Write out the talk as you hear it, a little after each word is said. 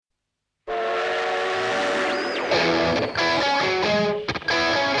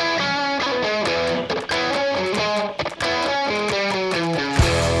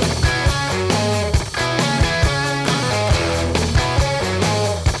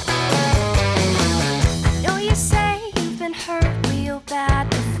Know you say you've been hurt real bad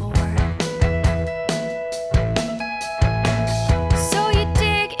before, so you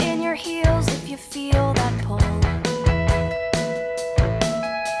dig in your heels if you feel that pull.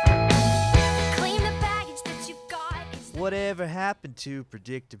 Clean the baggage that you got is Whatever happened to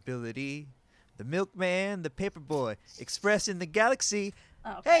predictability? The milkman, the paperboy, express in the galaxy.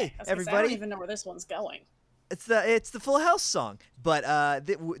 Oh, Hey, okay. I was gonna say, I everybody. don't even know where this one's going. It's the Full House song. But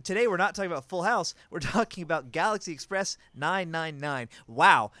today we're not talking about Full House. We're talking about Galaxy Express 999.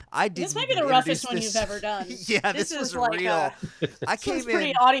 Wow, I didn't. This might be the even roughest introduce one this- you've ever done. Yeah, This this was is like real. I This was came pretty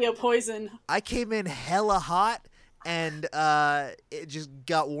in. audio poison. I came in hella hot, and it just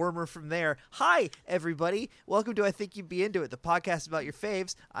got warmer from there. Hi, everybody. Welcome to I Think You'd Be Into It, the podcast about your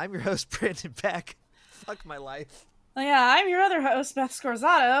faves. I'm your host, Brandon Beck. Fuck my life. Well, yeah, I'm your other host, Beth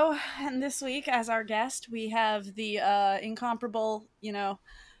Scorzato, and this week, as our guest, we have the incomparable,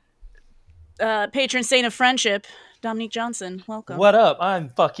 patron saint of friendship, Dominique Johnson. Welcome. What up? I'm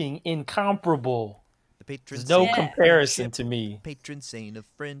fucking incomparable. The patron There's no saint of comparison friendship. to me. Patron saint of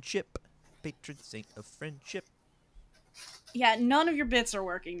friendship. Patron saint of friendship. Yeah, none of your bits are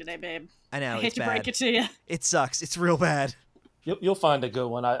working today, babe. I know, I hate it's to bad. break it to you. It sucks. It's real bad. You'll find a good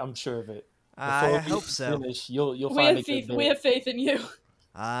one. I'm sure of it. I Before we hope so. finish, you'll We find a have, good faith, bit. we have faith in you.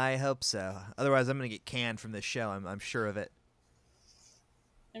 I hope so. Otherwise, I'm gonna get canned from this show. I'm sure of it.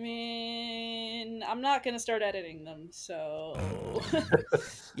 I mean, I'm not going to start editing them, so...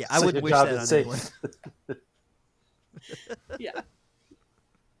 Yeah, I So wouldn't your wish job that is on safe. anyone. Yeah.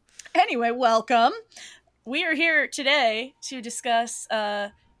 Anyway, welcome. We are here today to discuss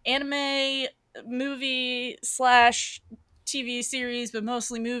anime, movie slash TV series, but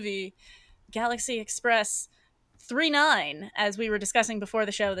mostly movie, Galaxy Express 39, as we were discussing before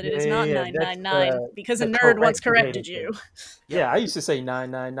the show that it is not Yeah, 999 that's, because a the nerd once correct corrected rating. you. Yeah, I used to say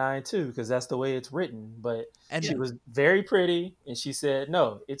 999 too because that's the way it's written. But And she was very pretty, and she said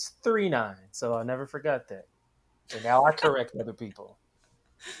no, it's 39. So I never forgot that. And now I correct other people.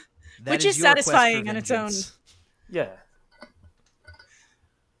 that Which is your quest for satisfying on its own. vengeance. Yeah.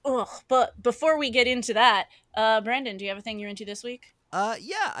 Ugh, but before we get into that, Brandon, do you have a thing you're into this week?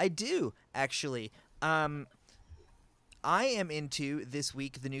 Yeah, I do actually. I am into this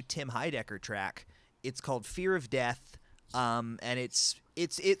week the new Tim Heidecker track. It's called "Fear of Death," and it's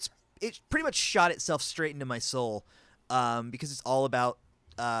pretty much shot itself straight into my soul, because it's all about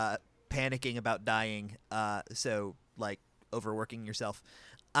panicking about dying. So like overworking yourself.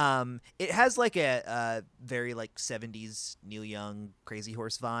 It has like a very like 70s Neil Young Crazy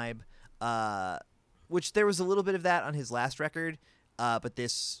Horse vibe, which there was a little bit of that on his last record, but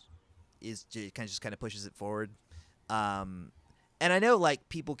this is kind of pushes it forward. And I know like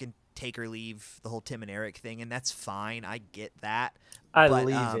people can take or leave the whole Tim and Eric thing, and that's fine. I get that. I But,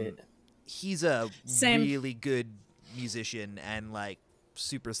 leave it. He's a Same. really good musician and like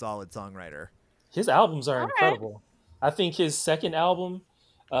super solid songwriter. His albums are All right. incredible. I think his second album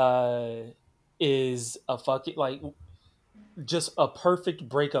is a fucking like just a perfect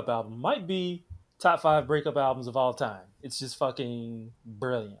breakup album. Might be top 5 breakup albums of all time. It's just fucking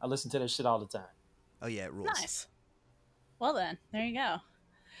brilliant. I listen to that shit all the time. Oh yeah, it rules. Nice. Well then, there you go.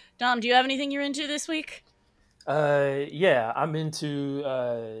 Dom, do you have anything you're into this week? Yeah, I'm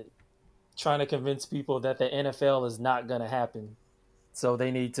into trying to convince people that the NFL is not gonna happen. So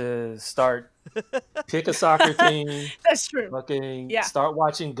they need to start pick a soccer team, That's true. fucking Yeah. start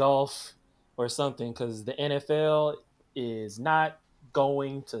watching golf or something, because the NFL is not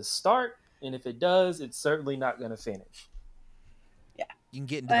going to start, and if it does, it's certainly not going to finish. You can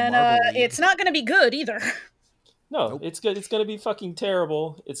get into the And Marble League. it's not going to be good either. No, Nope. it's good. It's going to be fucking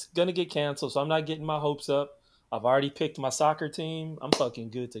terrible. It's going to get canceled, so I'm not getting my hopes up. I've already picked my soccer team. I'm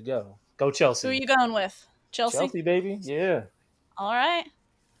fucking good to go. Go Chelsea. Who are you going with? Chelsea? Chelsea, baby. Yeah. All right.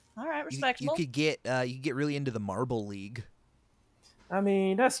 You Respectable. could get really into the Marble League. I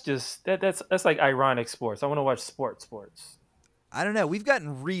mean, that's just that's like ironic sports. I want to watch sports. I don't know. We've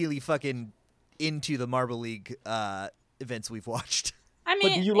gotten really fucking into the Marble League events we've watched. I But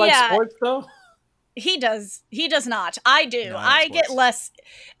mean, do you like yeah, sports though? he does. He does not. I do. No, I I like get sports. less.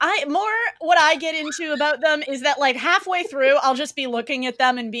 What I get into about them is that like halfway through, I'll just be looking at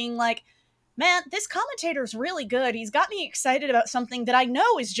them and being like, man, this commentator's really good. He's got me excited about something that I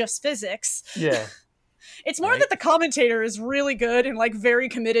know is just physics. Yeah. It's more Right. that the commentator is really good and like very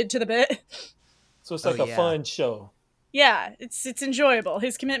committed to the bit. So it's Oh, like a yeah. fun show. Yeah, it's enjoyable.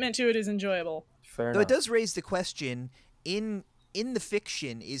 His commitment to it is enjoyable. Fair Though it enough. does raise the question, in the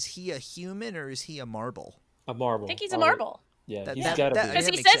fiction, is he a human or is he a marble? A marble. I think he's a marble. Yeah, That- he's that- got to that- be. I Because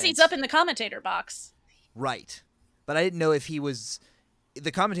mean, he that makes says he's sense. up in the commentator box. Right. But I didn't know if he was...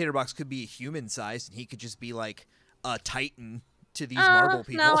 The commentator box could be human-sized, and he could just be like a titan to these marble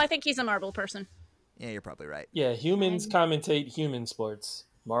people. No, I think he's a marble person. Yeah, you're probably right. Yeah, humans commentate human sports.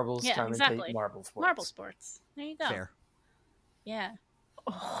 Marbles Yeah, commentate exactly. marble sports. Marble sports. There you go. Fair. Yeah.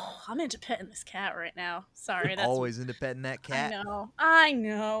 Oh, I'm into petting this cat right now. Sorry, that's Always into petting that cat. I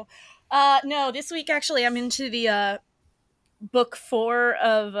know. No, this week actually I'm into the book 4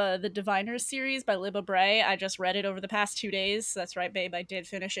 of the Diviners series by Libba Bray. I just read it over the past 2 days. That's right, babe. I did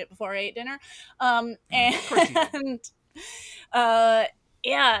finish it before I ate dinner. course you did. And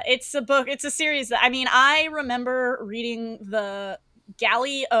yeah, it's a book. It's a series that I remember reading the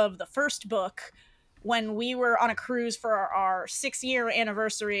galley of the first book when we were on a cruise for our 6-year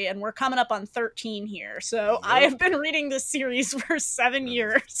anniversary, and we're coming up on 13 here. So I have been reading this series for 7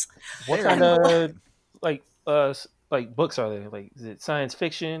 years. What Fair kind enough. of like books are they? Like, is it science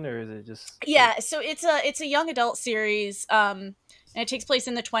fiction or is it just? Yeah, so it's a young adult series, and it takes place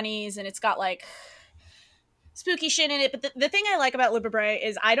in the 20s, and it's got like spooky shit in it. But the thing I like about Libba Bray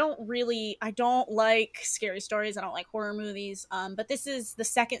is I don't like scary stories. I don't like horror movies. But this is the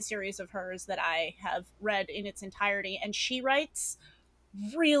second series of hers that I have read in its entirety, and she writes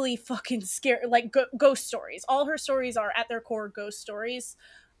really fucking scary, like ghost stories. All her stories are at their core ghost stories.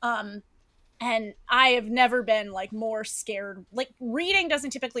 And I have never been like more scared. Like, reading doesn't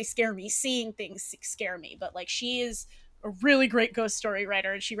typically scare me. Seeing things scare me. But like, she is a really great ghost story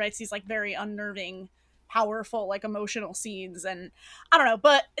writer, and she writes these like very unnerving, powerful, like emotional scenes. And I don't know,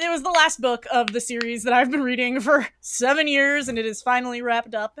 but it was the last book of the series that I've been reading for 7 years, and it is finally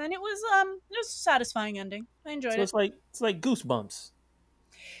wrapped up, and it was a satisfying ending. I enjoyed So it. it's like Goosebumps.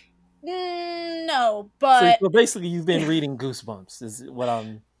 No, but So basically, you've been reading Goosebumps. Is what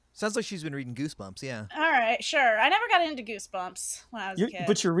I'm. Sounds like she's been reading Goosebumps, yeah. all right, sure. I never got into Goosebumps when I was a kid.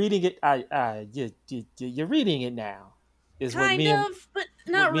 But you're reading it. You're reading it now. Is what Kind me and of, but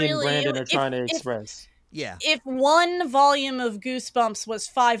not what me really. and Brandon are If- trying to if- express. Yeah. If one volume of Goosebumps was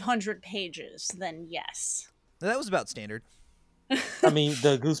 500 pages, then yes. That was about standard. I mean,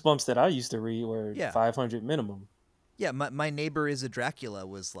 the Goosebumps that I used to read were Yeah. 500 minimum. Yeah, my neighbor is a Dracula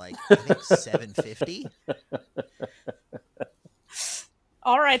was like, I think 750.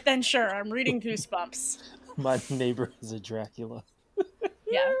 All right, then sure. I'm reading Goosebumps. My neighbor is a Dracula.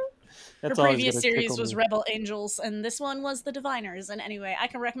 Yeah. That's Her always previous gonna series tickle was me. Rebel Angels, and this one was The Diviners. And anyway, I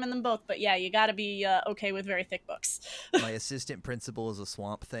can recommend them both, but yeah, you gotta be okay with very thick books. My assistant principal is a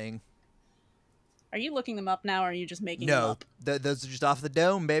Swamp Thing. Are you looking them up now, or are you just making them No, up? those are just off the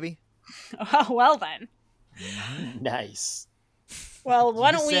dome, baby. Well then. Nice. Well,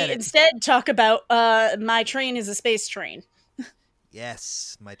 why You don't we said it. instead talk about My Train is a Space Train?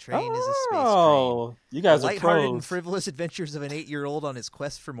 Yes, my train is a space train. Oh, you The guys are lighthearted and pros. frivolous adventures of an 8-year-old on his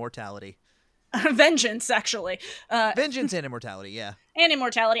quest for mortality. Vengeance, actually. Vengeance and immortality, yeah. And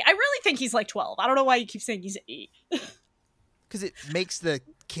immortality. I really think he's like 12. I don't know why you keep saying he's 8. Because it makes the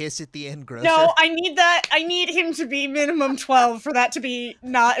kiss at the end grosser. No, I need that. I need him to be minimum 12 for that to be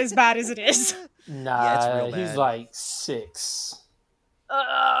not as bad as it is. Nah, it's real he's bad. like 6.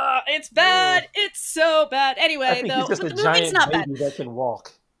 It's bad. It's so bad. I Anyway, think though, he's just the a movie's giant not bad. baby that can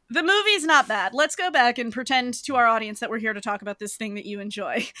walk. The movie's not bad. Let's go back and pretend to our audience that we're here to talk about this thing that you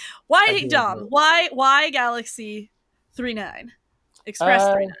enjoy. Why, I do Dom? enjoy Why Galaxy 39? Express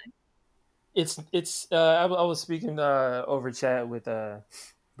 39. It's I was speaking over chat with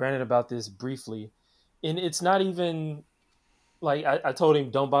Brandon about this briefly, and it's not even like I told him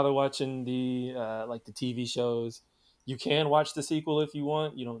don't bother watching the like the TV shows. You can watch the sequel if you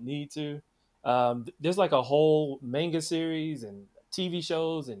want. You don't need to. There's like a whole manga series and TV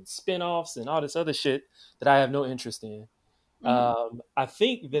shows and spin-offs and all this other shit that I have no interest in. I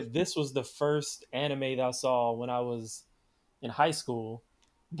think that this was the first anime that I saw when I was in high school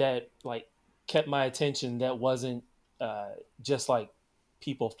that like kept my attention, that wasn't just like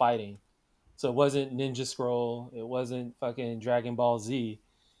people fighting. So it wasn't Ninja Scroll, it wasn't fucking Dragon Ball Z,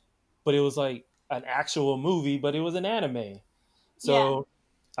 but it was like an actual movie, but it was an anime. So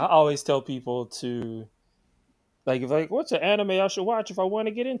I always tell people to like, if like, what's an anime I should watch if I want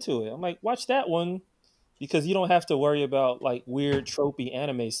to get into it? I'm like, watch that one, because you don't have to worry about like weird tropey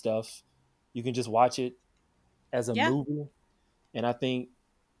anime stuff. You can just watch it as a movie. And I think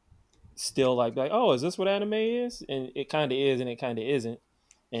still like, oh, is this what anime is? And it kind of is, and it kind of isn't.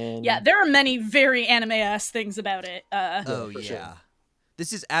 And Yeah, there are many very anime-ass things about it. Oh, for yeah. sure.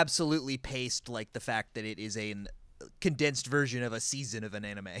 This is absolutely paced like the fact that it is a condensed version of a season of an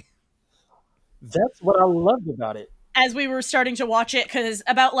anime. That's what I loved about it. as we were starting to watch it, because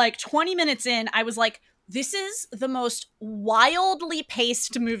about like 20 minutes in, I was like, this is the most wildly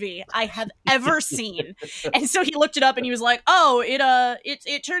paced movie I have ever seen. And so he looked it up and he was like, oh,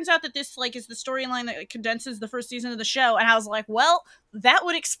 it turns out that this like is the storyline that condenses the first season of the show. And I was like, well, that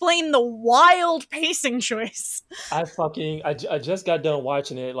would explain the wild pacing choice. I just got done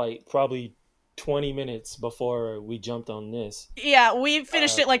watching it like probably 20 minutes before we jumped on this. Yeah, we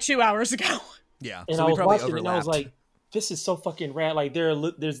finished it like 2 hours ago. Yeah, And so I we was probably watching it and I was overlapped. like, this is so fucking rad. Like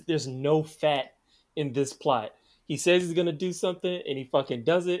there's no fat in this plot. He says he's gonna do something and he fucking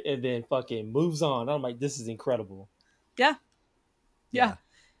does it and then fucking moves on. I'm like, this is incredible. Yeah.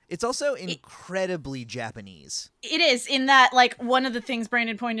 It's also incredibly Japanese. It is, in that like one of the things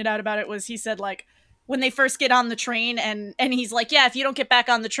Brandon pointed out about it was he said like when they first get on the train and he's like, yeah, if you don't get back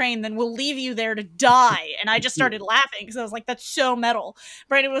on the train, then we'll leave you there to die. And I just started laughing because I was like, that's so metal.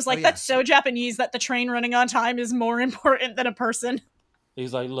 Brandon was like, yeah. that's so Japanese that the train running on time is more important than a person.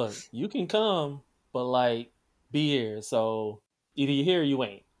 He's like, look, you can come, but like be here. So either you here or you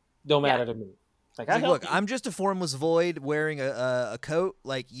ain't. Don't matter to me. Like, He's I like, help look, you. I'm just a formless void wearing a coat.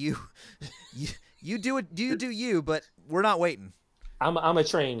 Like you do it. You do you, but we're not waiting. I'm a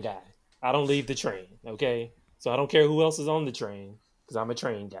train guy. I don't leave the train. Okay, so I don't care who else is on the train because I'm a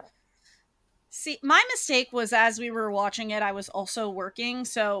train guy. See, my mistake was as we were watching it, I was also working.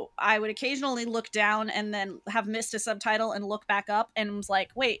 So I would occasionally look down and then have missed a subtitle and look back up and was like,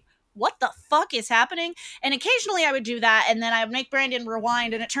 wait, what the fuck is happening? And occasionally I would do that and then I would make Brandon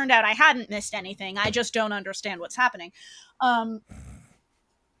rewind and it turned out I hadn't missed anything. I just don't understand what's happening. But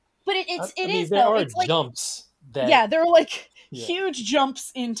There are it's like jumps that yeah, there are like Yeah. huge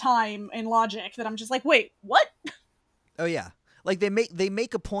jumps in time and logic that I'm just like, wait, what? Oh yeah, like they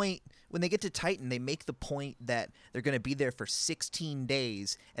make a point when they get to Titan. They make the point that they're going to be there for 16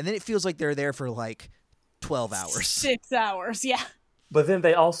 days, and then it feels like they're there for like 12 hours. 6 hours, yeah. But then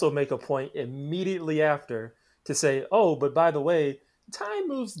they also make a point immediately after to say, oh, but by the way, time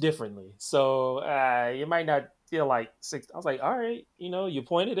moves differently. So you might not feel like 6. I was like, all right, you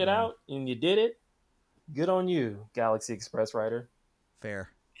pointed it out and you did it. Good on you, Galaxy Express writer. Fair.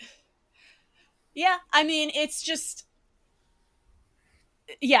 Yeah, I mean, it's just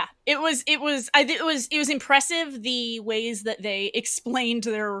yeah, it was impressive the ways that they explained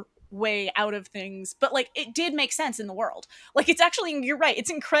their way out of things, but like it did make sense in the world. Like it's actually, you're right,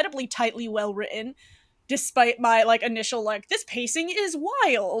 it's incredibly tightly well written despite my like initial like this pacing is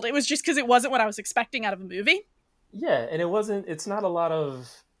wild. It was just because it wasn't what I was expecting out of a movie. Yeah, and it's not a lot of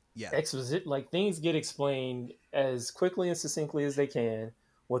Yeah. exposition. Like things get explained as quickly and succinctly as they can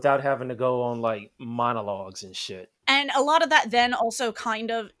without having to go on like monologues and shit. And a lot of that then also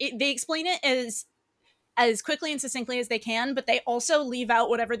kind of they explain it as quickly and succinctly as they can, but they also leave out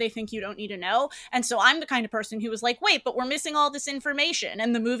whatever they think you don't need to know. And so I'm the kind of person who was like, wait, but we're missing all this information.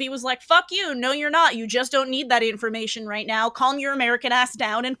 And the movie was like, fuck you. No, you're not. You just don't need that information right now. Calm your American ass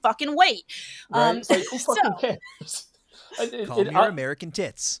down and fucking wait. Right? It's like, who fucking cares? Call me your American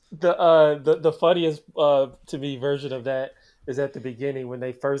tits. The funniest to me version of that is at the beginning when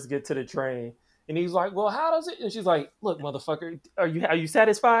they first get to the train. And he's like, well, how does it? And she's like, look, motherfucker, are you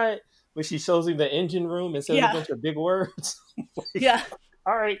satisfied? When she shows him the engine room and says a bunch of big words. Like, yeah.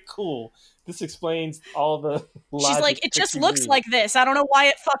 All right, cool. This explains all the She's like, it just looks like this. I don't know why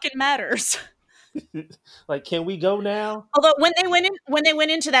it fucking matters. Like, can we go now? Although when they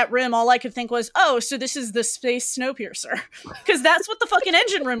went into that room, all I could think was, oh, so this is the space Snowpiercer. Because that's what the fucking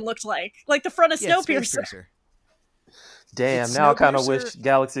engine room looked like the front of Snowpiercer. Damn, It's now I kind of Snowpiercer. wish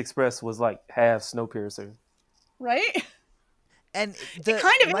Galaxy Express was like half Snowpiercer. Right? And It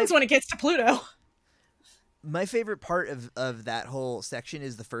kind of is when it gets to Pluto. My favorite part of that whole section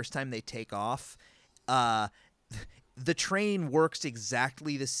is the first time they take off. The train works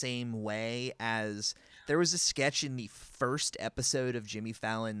exactly the same way as there was a sketch in the first episode of Jimmy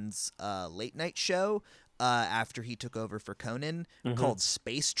Fallon's late night show after he took over for Conan called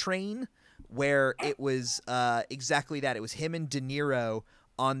Space Train, where it was exactly that. It was him and De Niro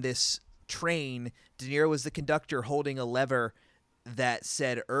on this train. De Niro was the conductor holding a lever that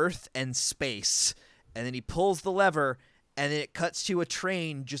said Earth and space, and then he pulls the lever and then it cuts to a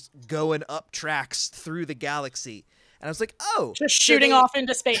train just going up tracks through the galaxy, and I was like, oh, just shooting off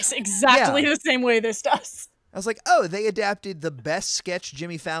into space exactly the same way this does. I was like, oh, they adapted the best sketch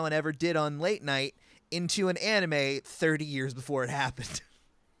Jimmy Fallon ever did on late night into an anime 30 years before it happened.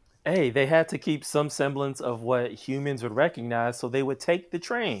 Hey, they had to keep some semblance of what humans would recognize, so they would take the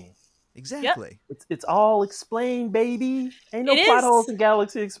train. Exactly. Yep. It's all explained, baby. Ain't no It plot is. holes in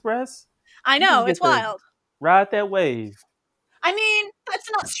Galaxy Express. I know, it's wild. Ride that wave. I mean, that's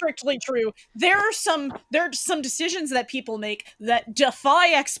not strictly true. There are some decisions that people make that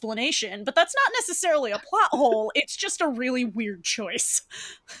defy explanation, but that's not necessarily a plot hole. It's just a really weird choice.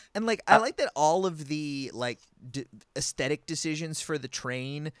 And like I like that all of the like aesthetic decisions for the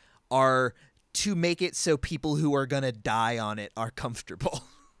train are to make it so people who are gonna die on it are comfortable.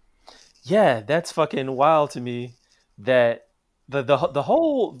 Yeah, that's fucking wild to me. That the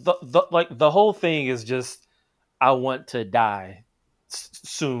whole the whole thing is just I want to die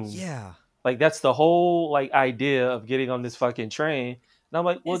soon. Yeah. Like that's the whole like idea of getting on this fucking train. And I'm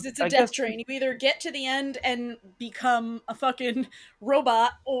like, well, Is it's a I guess death train. You either get to the end and become a fucking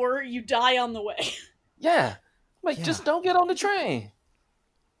robot, or you die on the way. yeah. Like Yeah. just don't get on the train.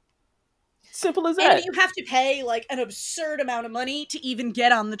 Simple as And that. you have to pay like an absurd amount of money to even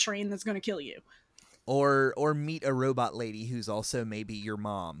get on the train that's going to kill you. Or meet a robot lady who's also maybe your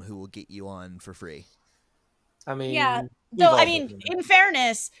mom who will get you on for free. I mean, Yeah, we've though, all I been mean, there. in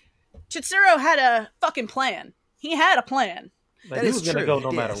fairness, Chitsuro had a fucking plan. He had a plan. Like That he is was gonna true, go he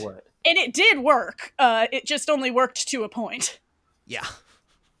no matter did. what. And it did work. It just only worked to a point. Yeah.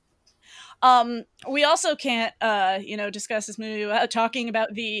 We also can't, discuss this movie without talking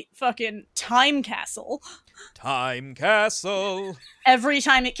about the fucking time castle. Time Castle. Every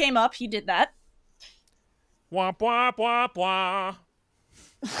time it came up, he did that. Wah wah wah wah.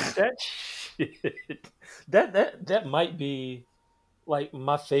 That shit. That might be like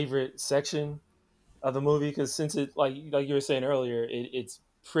my favorite section of the movie because since it like you were saying earlier, it's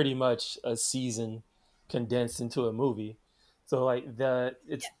pretty much a season condensed into a movie. So like it's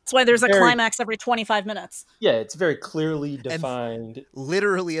That's why there's a very climax every 25 minutes. yeah, it's very clearly And defined.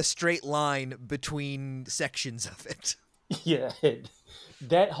 literally a straight line between sections of it. Yeah,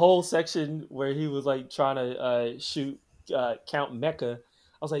 that whole section where he was like trying to shoot Count Mecha, I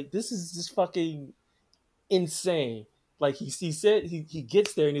was like, this is just fucking insane. Like he said he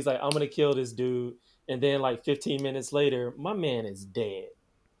gets there and he's like, I'm gonna kill this dude, and then like 15 minutes later, my man is dead.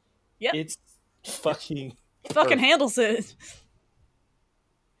 Yep. It's fucking He fucking perfect. handles it.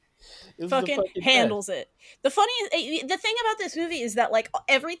 It was the Fucking fucking best. handles it. The thing about this movie is that like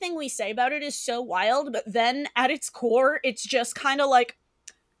everything we say about it is so wild, but then at its core, it's just kind of like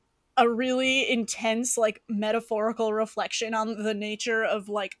a really intense, like metaphorical reflection on the nature of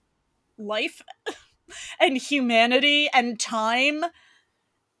like life and humanity and time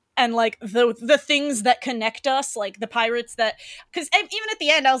and like the things that connect us, like the pirates that, because even at the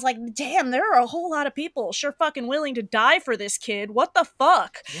end I was like, damn, there are a whole lot of people sure fucking willing to die for this kid, what the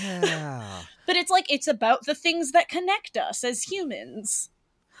fuck. Yeah. But it's like it's about the things that connect us as humans.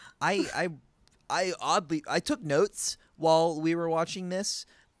 I oddly I took notes while we were watching this.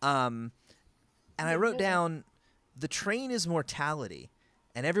 And I wrote down the train is mortality.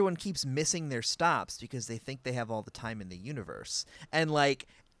 And everyone keeps missing their stops because they think they have all the time in the universe. And like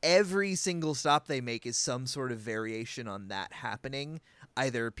every single stop they make is some sort of variation on that happening.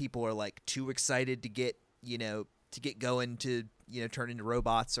 Either people are like too excited to get, to get going to, turn into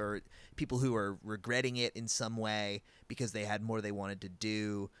robots, or people who are regretting it in some way because they had more they wanted to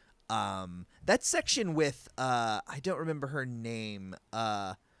do. That section with I don't remember her name,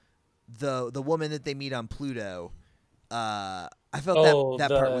 the woman that they meet on Pluto. I felt that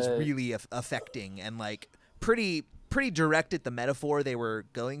part was really affecting and like pretty direct at the metaphor they were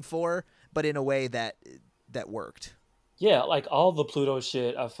going for, but in a way that worked. Yeah, like all the Pluto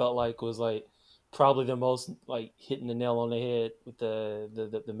shit I felt like was like probably the most like hitting the nail on the head with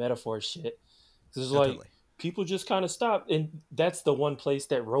the metaphor shit. 'Cause it's Oh, like totally. people just kind of stop, and that's the one place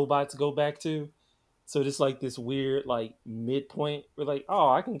that robots go back to. So it's like this weird like midpoint where like, oh,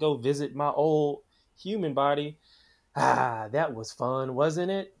 I can go visit my old human body. Ah, that was fun, wasn't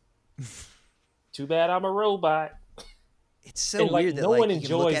it? Too bad I'm a robot. It's so And like weird that no one like you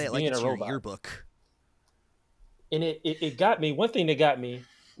can look at enjoys it like being it's a your robot. yearbook. And it got me. One thing that got me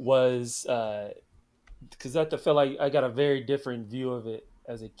was because I felt like I got a very different view of it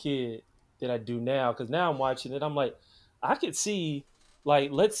as a kid than I do now. Because now I'm watching it, I'm like, I could see,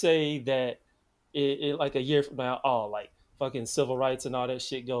 like, let's say that it like a year from now, oh, like fucking civil rights and all that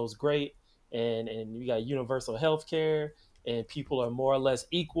shit goes great, and you got universal health care, and people are more or less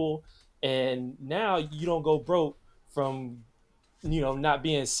equal, and now you don't go broke from not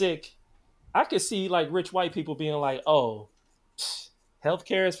being sick. I could see like rich white people being like, oh,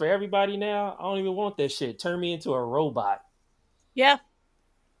 healthcare is for everybody now. I don't even want that shit. Turn me into a robot. Yeah.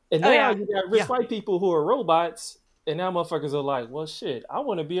 And Oh, now yeah. you got rich Yeah. white people who are robots, and now motherfuckers are like, well, shit, I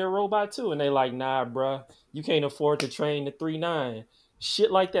want to be a robot too. And they like, nah, bruh, you can't afford to train the 3-9.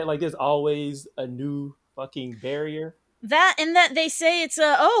 Shit like that. Like there's always a new fucking barrier. That, and that they say it's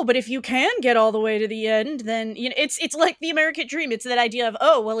but if you can get all the way to the end, then it's like the American dream. It's that idea of,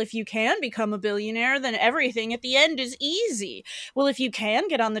 oh well, if you can become a billionaire, then everything at the end is easy. Well, if you can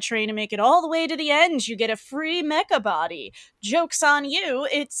get on the train and make it all the way to the end, you get a free mecha body. Joke's on you,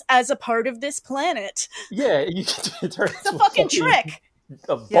 it's as a part of this planet. Yeah, you can turn It's a into fucking trick.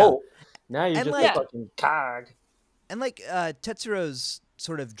 a Yeah. bolt. Now you're And just like- a fucking cog. And like Tetsuro's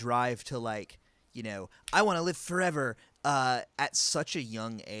sort of drive to like, I want to live forever at such a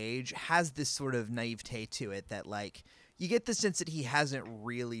young age has this sort of naivete to it that like you get the sense that he hasn't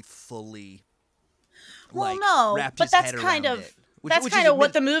really fully Well, like no, wrapped but his that's head kind around of it. that's Which kind is of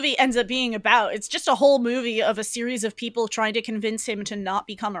what the movie ends up being about. It's just a whole movie of a series of people trying to convince him to not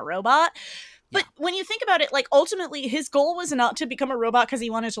become a robot. But when you think about it, like ultimately his goal was not to become a robot because he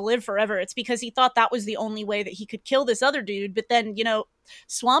wanted to live forever. It's because he thought that was the only way that he could kill this other dude. But then,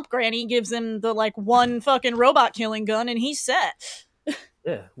 Swamp Granny gives him the like one fucking robot killing gun and he's set.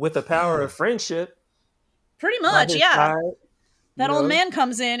 Yeah, with the power of friendship. Pretty by much, his yeah. side, That you old know? man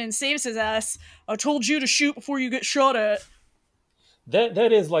comes in and saves his ass. I told you to shoot before you get shot at.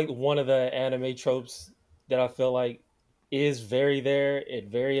 That is like one of the anime tropes that I feel like is very there and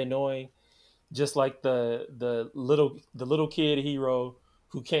very annoying. Just like the little kid hero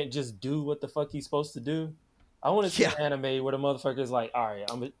who can't just do what the fuck he's supposed to do. I want to see Yeah. an anime where the motherfucker is like, all right,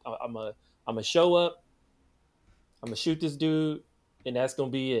 I'm a show up, I'm gonna shoot this dude, and that's gonna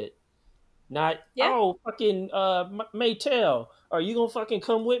be it. Not Yeah. oh fucking Maytel, are you gonna fucking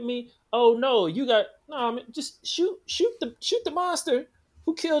come with me? Oh no, you got no. I mean, just shoot the monster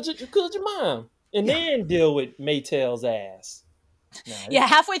who killed your mom, and Yeah. then deal with Maytel's ass. Nah, Yeah,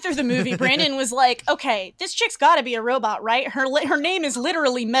 halfway through the movie, Brandon was like, "Okay, this chick's got to be a robot, right? Her name is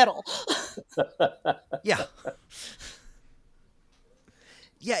literally Metal." Yeah.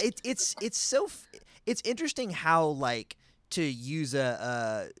 Yeah, it's interesting how like to use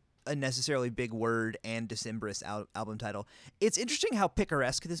a unnecessarily big word and Decemberist album title. It's interesting how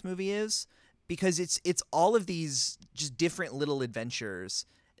picaresque this movie is because it's all of these just different little adventures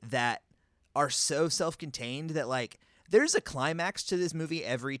that are so self-contained that like there's a climax to this movie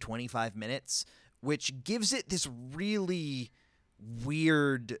every 25 minutes, which gives it this really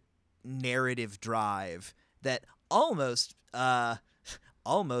weird narrative drive that almost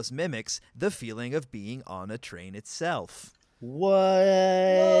mimics the feeling of being on a train itself. what?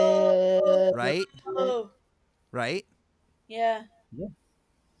 Right? Oh, Right? yeah.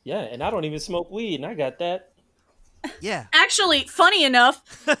 Yeah, and I don't even smoke weed, and I got that. Yeah. Actually, funny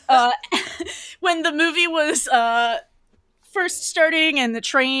enough, when the movie was first starting and the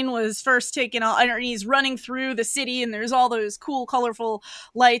train was first taking off, and he's running through the city, and there's all those cool, colorful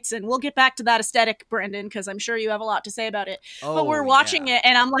lights, and we'll get back to that aesthetic, Brendan, because I'm sure you have a lot to say about it. But we're watching it,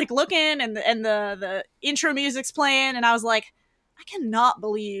 and I'm like looking, and the intro music's playing, and I was like, I cannot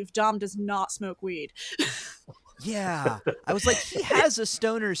believe Dom does not smoke weed. Yeah. I was like, he has a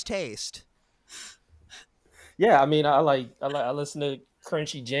stoner's taste. Yeah, I mean, I listen to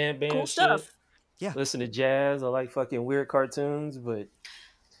crunchy jam band Cool shit. stuff. Yeah. Listen to jazz. I like fucking weird cartoons, but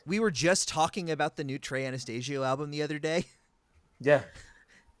We were just talking about the new Trey Anastasio album the other day. yeah,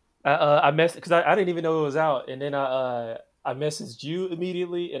 I messaged because I didn't even know it was out, and then I messaged you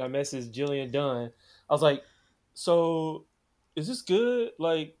immediately, and I messaged Jillian Dunn. I was like, "So, is this good?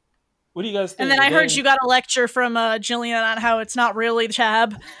 Like, what do you guys think?" And then I heard you got a lecture from Jillian on how it's not really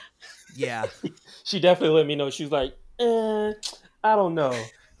Chab. Yeah. She definitely let me know. She was like, I don't know.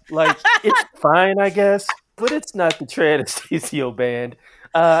 Like, it's fine, I guess, but it's not the Trey Anastasio band.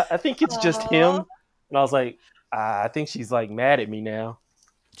 I think it's just him. And I was like, I think she's like mad at me now.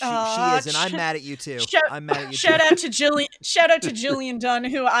 She Aw, is, and I'm mad at you too. Shout, I'm mad at you shout too. out to Jillian. Shout out to Jillian Dunn,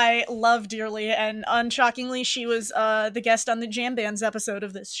 who I love dearly, and unshockingly, she was the guest on the Jam Bands episode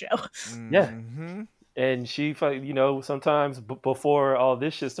of this show. Yeah. Mhm. And she, sometimes before all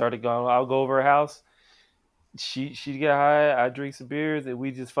this shit started going, I'll go over her house. She'd get high. I drink some beers, and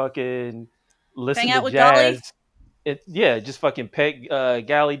we just fucking listen Hang to out with jazz. Just fucking pet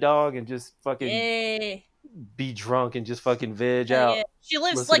Galley Dog and just fucking Yay. be drunk and just fucking veg Hell out. yeah. She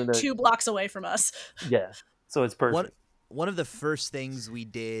lives listening like to- 2 blocks away from us. Yeah. So it's perfect. One of the first things we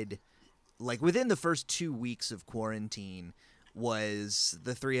did, like within the first 2 weeks of quarantine, was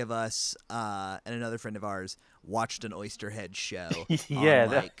the three of us and another friend of ours watched an Oysterhead show. Yeah, on,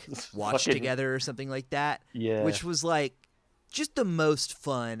 that like was Watch fucking- Together or something like that. Yeah. Which was like just the most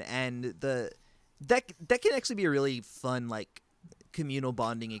fun, and that can actually be a really fun like communal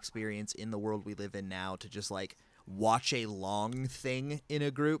bonding experience in the world we live in now, to just like watch a long thing in a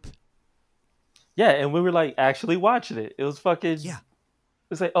group. Yeah, and we were like actually watching it. It was fucking Yeah.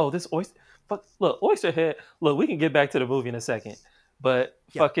 It's like, oh, this oyster. fuck. Look, Oysterhead. Look, we can get back to the movie in a second, but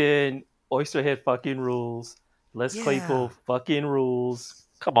Yeah. fucking Oysterhead fucking rules. Les Claypool Yeah. fucking rules.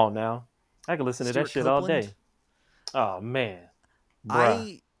 Come on now, I can listen to that Stuart shit all Copeland. day. Oh man,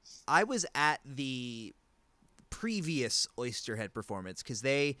 bruh. I was at the previous Oysterhead performance because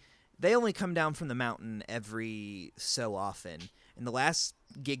they only come down from the mountain every so often. And the last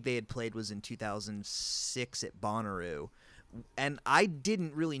gig they had played was in 2006 at Bonnaroo. And I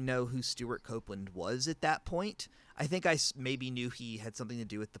didn't really know who Stuart Copeland was at that point. I think I maybe knew he had something to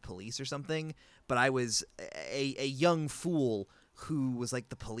do with the Police or something, but I was a young fool who was like,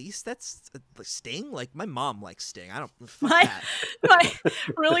 the Police? That's Sting? Like, my mom likes Sting. I don't, fuck My, that. my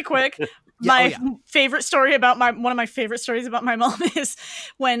really quick, Yeah, my oh, yeah. favorite story about one of my favorite stories about my mom is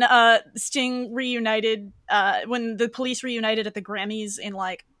when Sting reunited, when the Police reunited at the Grammys in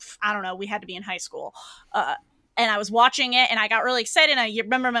like, I don't know, we had to be in high school. And I was watching it and I got really excited. I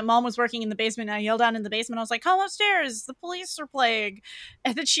remember my mom was working in the basement and I yelled down in the basement. I was like, come upstairs, the Police are playing.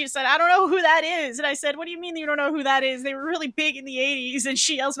 And then she said, I don't know who that is. And I said, what do you mean you don't know who that is? They were really big in the 80s. And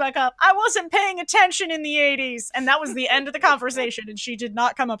she yells back up, I wasn't paying attention in the 80s. And that was the end of the conversation. And she did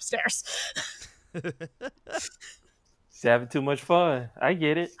not come upstairs. She's having too much fun. I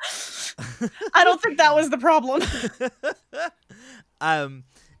get it. I don't think that was the problem.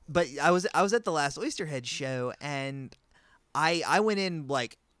 But I was at the last Oysterhead show, and I went in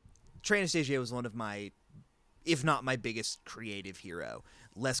like, Trey Anastasio was one of my, if not my biggest creative hero.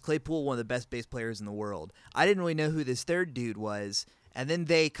 Les Claypool, one of the best bass players in the world. I didn't really know who this third dude was, and then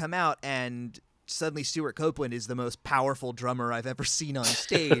they come out, and suddenly Stuart Copeland is the most powerful drummer I've ever seen on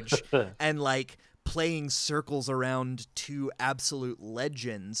stage, and like playing circles around two absolute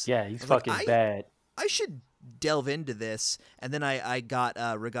legends. Yeah, he's I was like, fucking bad. I should delve into this. And then I got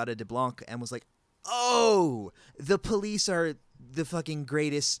Regatta de Blanc and was like, oh, the Police are the fucking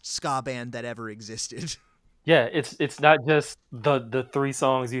greatest ska band that ever existed. Yeah, it's not just the three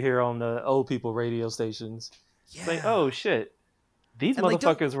songs you hear on the old people radio stations. Yeah. It's like, oh shit, these And, like,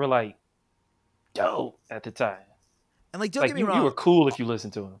 motherfuckers were like dope at the time. And like, don't Like get me you wrong. were cool if you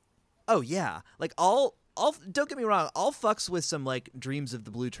listened to them. Oh yeah, like all don't get me wrong, I'll fucks with some like Dreams of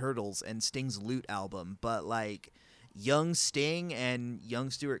the Blue Turtles and Sting's Loot album, but like young Sting and young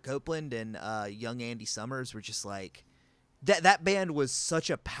Stuart Copeland and young Andy Summers were just like that band was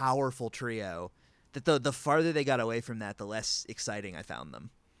such a powerful trio that the farther they got away from that, the less exciting I found them.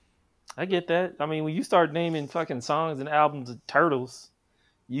 I get that. I mean, when you start naming fucking songs and albums of Turtles,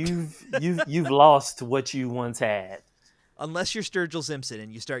 you've lost what you once had. Unless you're Sturgill Simpson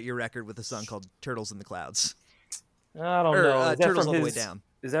and you start your record with a song called Turtles in the Clouds. I don't Or know. Is that Turtles from All the Way his- Down.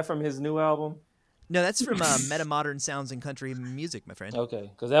 Is that from his new album? No, that's from Meta Modern Sounds and Country Music, my friend. Okay,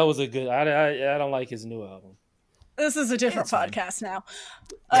 because that was a good. I don't like his new album. This is a different It's fine. podcast now.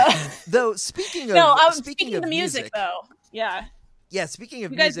 Though speaking of No, I was speaking speaking of the music though. Yeah, Yeah, speaking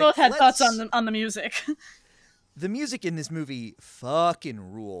of you guys music, both had thoughts let's- on the music. The music in this movie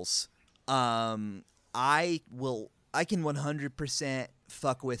fucking rules. I can 100%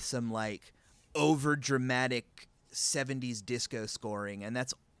 fuck with some like over dramatic 70s disco scoring, and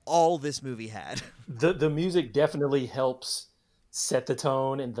that's all this movie had. The music definitely helps set the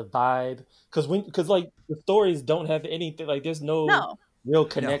tone and the vibe because like the stories don't have anything, like there's no No. real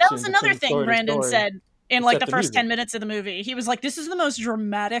connection. That was another between thing story to Brandon story. said in like the except the first 10 music. minutes of the movie. He was like, this is the most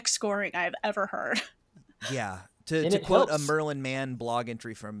dramatic scoring I've ever heard. Yeah. To And it quote helps. a Merlin Mann blog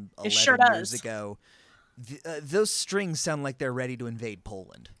entry from 11 It sure years does. ago, those strings sound like they're ready to invade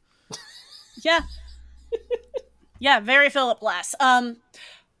Poland. Yeah. Yeah, very Philip Glass.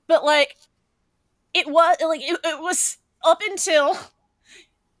 But like it was up until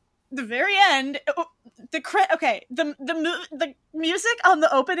the very end. The music on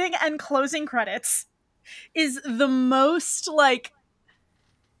the opening and closing credits is the most like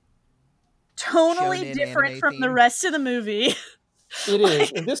tonally Shonen different anime from the theme. rest of the movie. It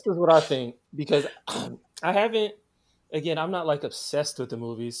is, and this is what I think because I haven't. Again, I'm not like obsessed with the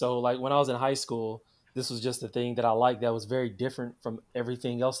movie. So like when I was in high school, this was just a thing that I liked that was very different from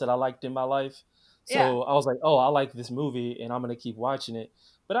everything else that I liked in my life. So Yeah. I was like, oh, I like this movie, and I'm gonna keep watching it.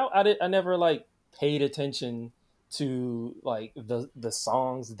 But I never like paid attention to like the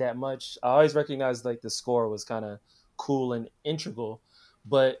songs that much. I always recognized like the score was kind of cool and integral.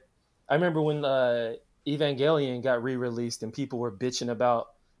 But I remember when Evangelion got re-released and people were bitching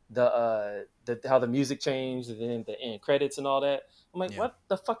about the how the music changed and then the end credits and all that. I'm like, Yeah. what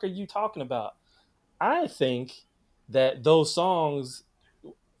the fuck are you talking about? I think that those songs,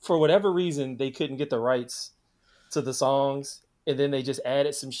 for whatever reason, they couldn't get the rights to the songs, and then they just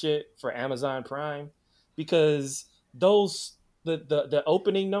added some shit for Amazon Prime because the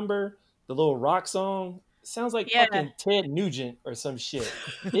opening number, the little rock song, sounds like Yeah. fucking Ted Nugent or some shit.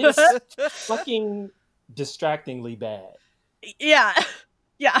 It's fucking distractingly bad. Yeah.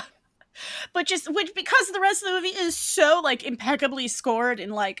 Yeah. But which because the rest of the movie is so like impeccably scored,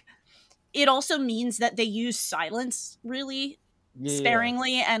 and like it also means that they use silence really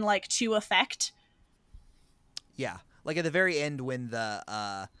sparingly and like to effect. Yeah, like at the very end when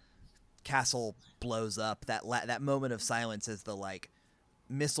the castle blows up, that moment of silence as the like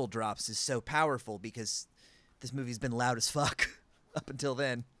missile drops is so powerful because this movie's been loud as fuck up until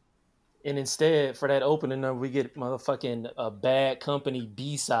then. And instead, for that opening number, we get motherfucking a Bad Company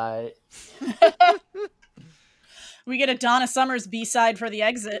B-side. We get a Donna Summers B-side for the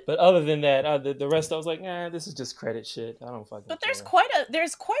exit. But other than that, the rest I was like, this is just credit shit. I don't fucking. But there's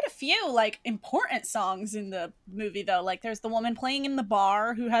care. quite a few like important songs in the movie though. Like there's the woman playing in the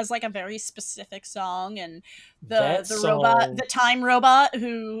bar who has like a very specific song, and the robot, the time robot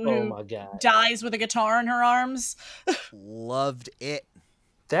who oh my God, dies with a guitar in her arms. Loved it.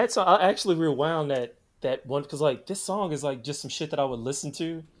 That's I actually rewound that one because like this song is like just some shit that I would listen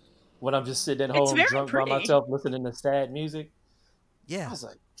to when I'm just sitting at home drunk by myself listening to sad music. Yeah, I was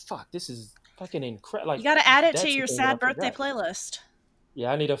like, fuck, this is fucking incredible. Like, you got to add it to your sad birthday playlist.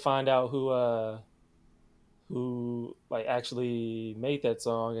 Yeah, I need to find out who like actually made that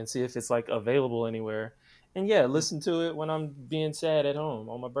song and see if it's like available anywhere. And yeah, listen to it when I'm being sad at home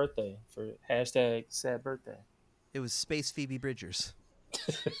on my birthday for #SadBirthday. It was Space Phoebe Bridgers.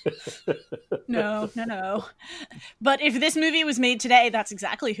 No. But if this movie was made today, that's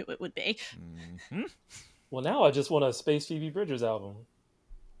exactly who it would be. Mm-hmm. Well, now I just want a Space Phoebe Bridgers album.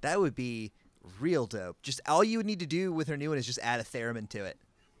 That would be real dope. Just all you would need to do with her new one is just add a theremin to it.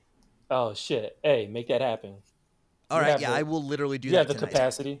 Oh shit! Hey, make that happen. All right, I will literally do that. You have the tonight.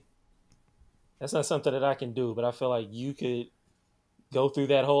 capacity. That's not something that I can do, but I feel like you could go through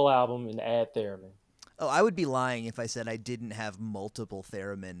that whole album and add theremin. Oh, I would be lying if I said I didn't have multiple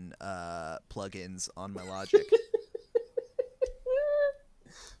theremin plugins on my Logic.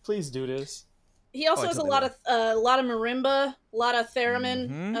 Please do this. He also has a lot of marimba, a lot of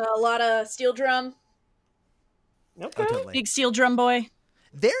theremin, a lot of steel drum. Okay, totally. Big steel drum boy.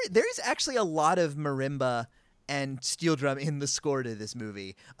 There's actually a lot of marimba and steel drum in the score to this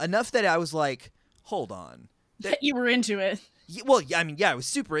movie. Enough that I was like, hold on. You were into it. Well, I mean, yeah, I was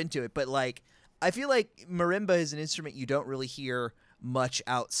super into it, but like, I feel like marimba is an instrument you don't really hear much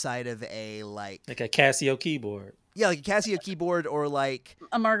outside of a like a Casio keyboard. Yeah, like a Casio keyboard or like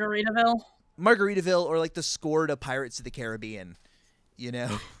a Margaritaville or like the score to Pirates of the Caribbean, you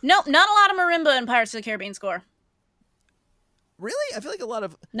know? Nope, not a lot of marimba in Pirates of the Caribbean score. Really? I feel like a lot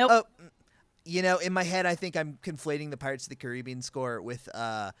of Nope. You know, in my head I think I'm conflating the Pirates of the Caribbean score with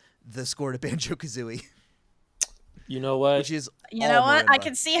the score to Banjo-Kazooie. You know what? Which is marimba. I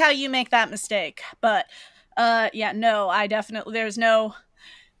can see how you make that mistake, but no, I definitely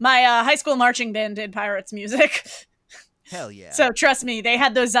my high school marching band did Pirates music. Hell yeah. So trust me, they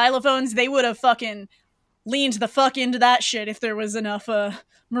had those xylophones. They would have fucking leaned the fuck into that shit if there was enough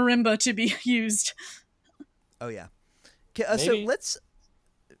marimba to be used. Oh yeah. So let's.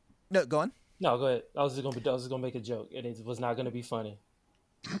 No, go on. No, go ahead. I was just gonna make a joke, and it was not gonna be funny.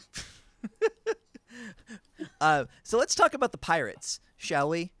 So let's talk about the pirates, shall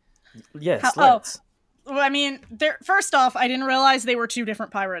we? Yes, let's. Well, I mean, first off, I didn't realize they were two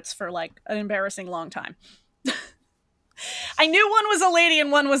different pirates for like an embarrassing long time. I knew one was a lady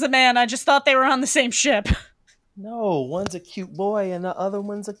and one was a man. I just thought they were on the same ship. No, one's a cute boy and the other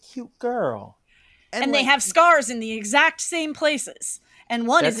one's a cute girl. And they have scars in the exact same places. And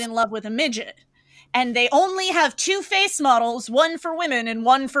one is in love with a midget. And they only have two face models, one for women and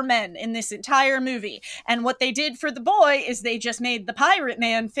one for men in this entire movie. And what they did for the boy is they just made the pirate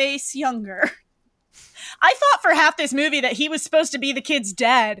man face younger. I thought for half this movie that he was supposed to be the kid's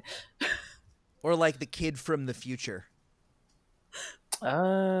dad. Or like the kid from the future.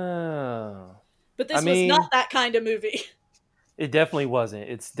 Oh. But this was not that kind of movie. It definitely wasn't.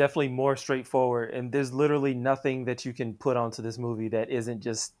 It's definitely more straightforward. And there's literally nothing that you can put onto this movie that isn't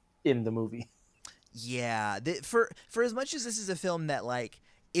just in the movie. Yeah. For as much as this is a film that like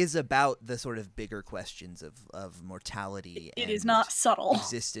is about the sort of bigger questions of mortality. It is not subtle.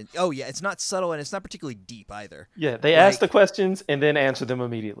 Existence. Oh yeah, it's not subtle and it's not particularly deep either. Yeah, they ask the questions and then answer them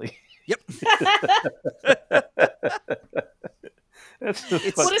immediately. Yep.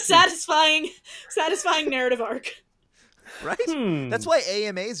 What a satisfying narrative arc. Right? That's why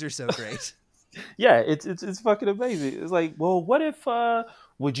AMAs are so great. Yeah, it's fucking amazing. It's like, well, what if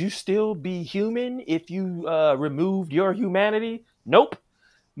would you still be human if you removed your humanity? Nope.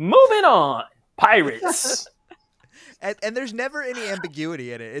 Moving on. Pirates. And there's never any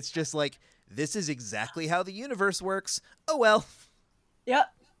ambiguity in it. It's just like, this is exactly how the universe works. Oh well. Yep.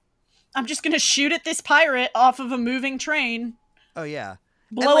 I'm just gonna shoot at this pirate off of a moving train, Oh yeah.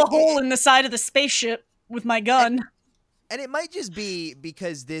 blow like, a hole in the side of the spaceship with my gun. And it might just be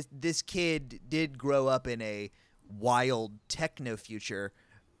because this kid did grow up in a wild techno future,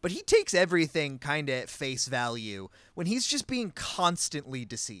 but he takes everything kind of at face value when he's just being constantly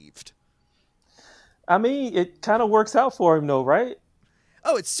deceived. I mean, it kind of works out for him, though, right?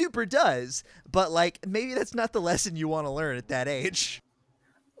 Oh, it super does, but like maybe that's not the lesson you want to learn at that age.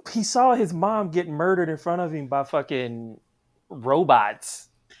 He saw his mom get murdered in front of him by fucking robots.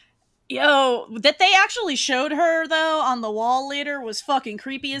 Yo, that they actually showed her though on the wall later was fucking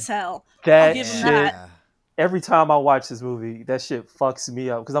creepy as hell. That I'll give him shit. that. Every time I watch this movie, that shit fucks me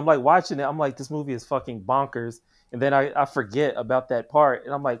up because I'm like watching it. I'm like, this movie is fucking bonkers, and then I forget about that part,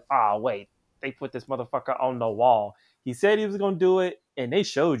 and I'm like, wait, they put this motherfucker on the wall. He said he was gonna do it, and they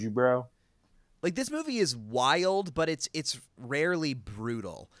showed you, bro. Like, this movie is wild, but it's rarely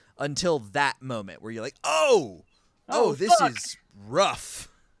brutal until that moment where you're like, oh, this fuck. is rough.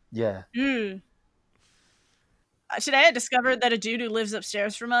 Yeah. Today I discovered that a dude who lives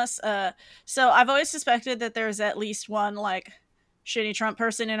upstairs from us, so I've always suspected that there's at least one, like, shitty Trump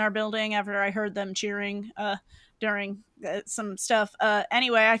person in our building after I heard them cheering during some stuff.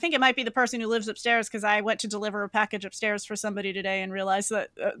 Anyway, I think it might be the person who lives upstairs because I went to deliver a package upstairs for somebody today and realized that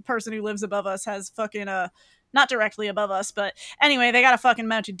the person who lives above us has fucking, not directly above us, but anyway, they got a fucking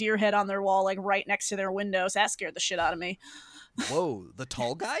mounted deer head on their wall, like, right next to their windows. That scared the shit out of me. Whoa, the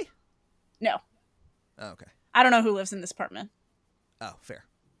tall guy? No. Oh, okay. I don't know who lives in this apartment. Oh, fair.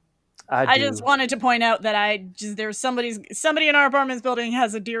 I just wanted to point out that there's somebody in our apartment building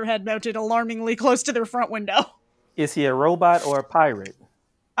has a deer head mounted alarmingly close to their front window. Is he a robot or a pirate?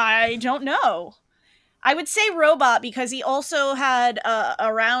 I don't know. I would say robot because he also had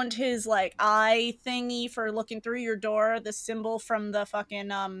around his like eye thingy for looking through your door the symbol from the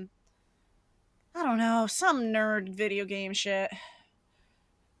fucking I don't know, some nerd video game shit.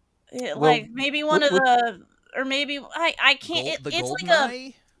 Like maybe one of the or maybe I can't. It's like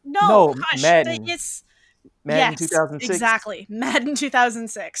a no, hush, Madden. It's Madden yes, 2006. Exactly, Madden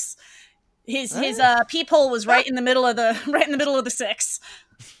 2006. His peephole was right in the middle of the six.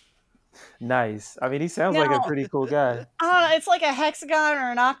 Nice. I mean, he sounds like a pretty cool guy. It's like a hexagon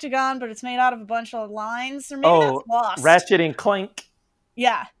or an octagon, but it's made out of a bunch of lines. Or maybe that's Lost. Ratchet and Clank.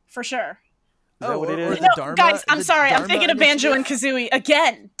 Yeah, for sure. Is that what it is? No, guys, I'm sorry. I'm thinking of Banjo and Kazooie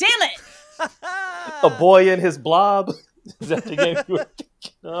again. Damn it! A Boy and His Blob. Is that the game you were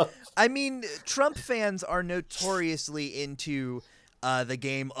thinking of? I mean, Trump fans are notoriously into the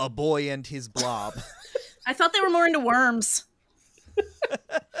game A Boy and His Blob. I thought they were more into worms.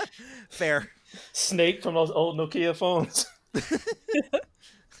 Fair. Snake from those old Nokia phones.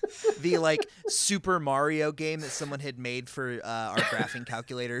 The like Super Mario game that someone had made for our graphing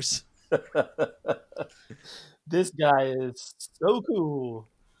calculators. This guy is so cool.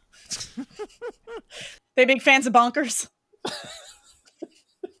 They big fans of bonkers.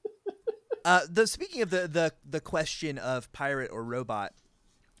 Speaking of the question of pirate or robot,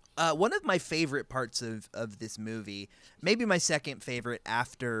 one of my favorite parts of this movie, maybe my second favorite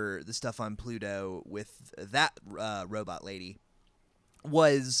after the stuff on Pluto with that robot lady,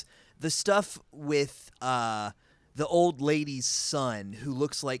 was the stuff with the old lady's son who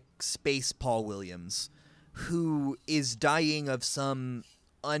looks like Space Paul Williams, who is dying of some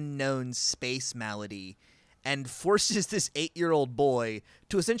unknown space malady and forces this 8-year-old boy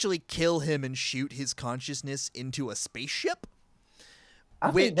to essentially kill him and shoot his consciousness into a spaceship.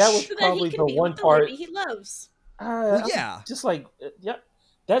 I think that was probably the one part he loves. Yeah. Just like, yeah,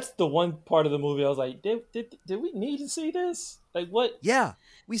 that's the one part of the movie I was like, did we need to see this? Like, what? Yeah,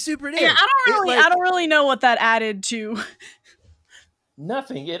 we super did. Yeah, I don't really know what that added to.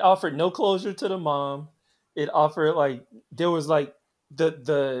 Nothing. It offered no closure to the mom. It offered like there was like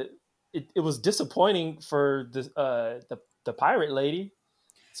it was disappointing for the pirate lady.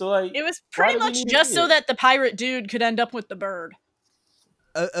 So like it was pretty much just so that the pirate dude could end up with the bird.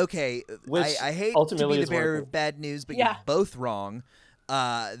 Okay, Which I hate ultimately to be is the bearer wonderful. of bad news, but Yeah. you're both wrong.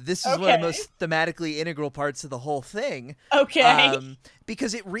 This is one of the most thematically integral parts of the whole thing. Okay.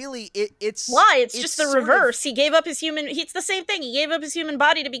 Because it really it's why? It's just the sort of- reverse. He gave up his human. It's the same thing. He gave up his human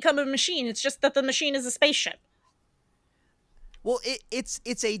body to become a machine. It's just that the machine is a spaceship. Well,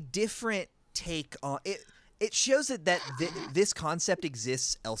 it's a different take on it. It shows that this concept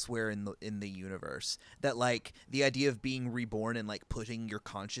exists elsewhere in the universe. That like the idea of being reborn and like putting your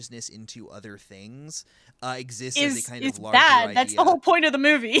consciousness into other things exists as a kind of larger bad. idea. That's the whole point of the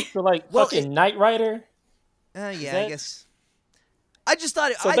movie. So like Well, fucking Knight Rider. Is Yeah, I that guess. I just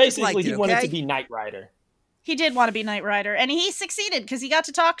thought so? I just Basically, liked it. he wanted to Okay. be Knight Rider. He did want to be Knight Rider, and he succeeded because he got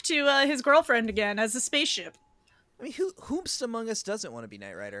to talk to his girlfriend again as a spaceship. I mean, whomst among us doesn't want to be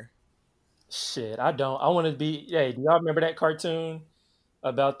Knight Rider? Shit, I don't. I want to be. Hey, do y'all remember that cartoon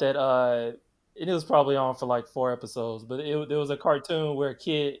about that? It was probably on for like 4 episodes, but there was a cartoon where a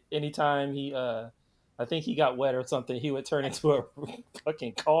kid, anytime he, I think he got wet or something, he would turn into a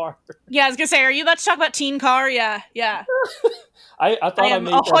fucking car. Yeah, I was gonna say, are you about to talk about Teen Car? Yeah, yeah. I I thought I am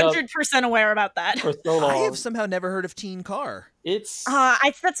made that up 100% aware about that. for so I have long. somehow never heard of Teen Car. It's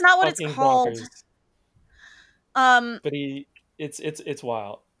That's not what it's fucking called. bonkers. Um, But it's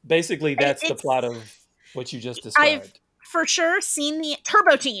wild. Basically, that's the plot it's of what you just I've described. for sure seen the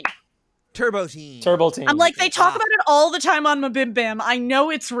Turbo Teen. Turbo Teen. Turbo Team. I'm like, they talk Ah. about it all the time on Mabim Bam. I know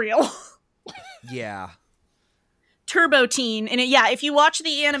it's real. Yeah. Turbo Teen, and yeah, if you watch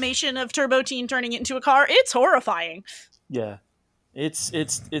the animation of Turbo Teen turning it into a car, it's horrifying. Yeah, it's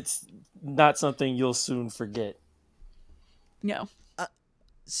not something you'll soon forget. No.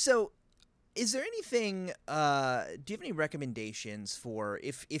 So, is there anything? Do you have any recommendations for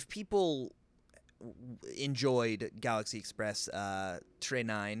if people enjoyed Galaxy Express Train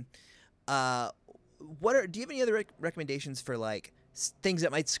 9? Do you have any other recommendations for like things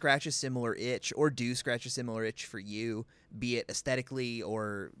that might scratch a similar itch or do scratch a similar itch for you, be it aesthetically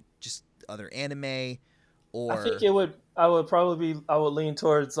or just other anime? Or I think I would lean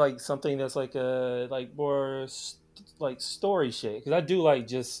towards like something that's like a like more like story shit, because I do like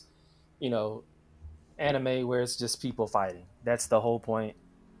just anime where it's just people fighting. That's the whole point.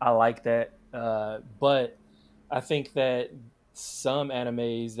 I like that, but I think that some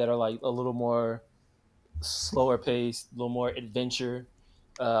animes that are like a little more slower paced, a little more adventure.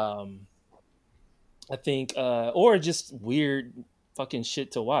 Um, I think, or just weird fucking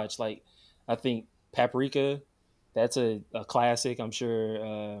shit to watch. Like, I think Paprika, that's a classic. I'm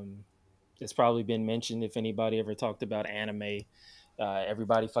sure it's probably been mentioned if anybody ever talked about anime.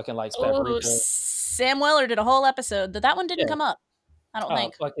 Everybody fucking likes Oh, Paprika. Sam Weller did a whole episode. That one didn't Yeah, come up. I don't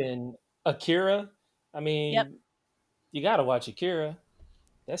think. fucking Akira. I Yep. mean, you gotta watch Akira.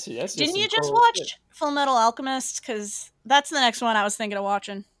 That's just Didn't some you just cool shit. watch Full Metal Alchemist? Because that's the next one I was thinking of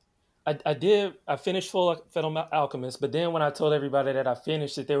watching. I did. I finished Full Metal Alchemist, but then when I told everybody that I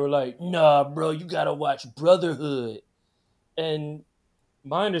finished it, they were like, "Nah, bro, you gotta watch Brotherhood." And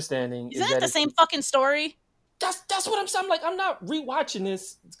my understanding is Isn't it that the same fucking story? that's what I'm saying. I'm like, I'm not rewatching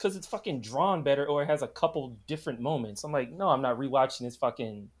this because it's fucking drawn better or it has a couple different moments. I'm like, no, I'm not rewatching this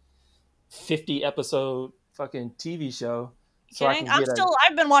fucking 50 episode fucking TV show so I Kidding? can get a.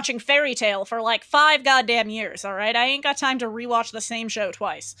 I've been watching Fairy Tale for like 5 goddamn years, alright? I ain't got time to rewatch the same show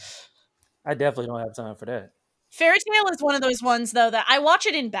twice. I definitely don't have time for that. Fairy Tale is one of those ones though that I watch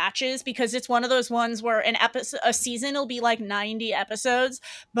it in batches because it's one of those ones where a season will be like 90 episodes,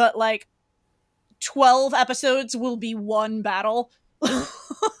 but like 12 episodes will be one battle.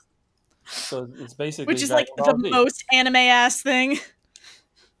 So it's basically Which is like Dragon the Ball Z. most anime ass thing.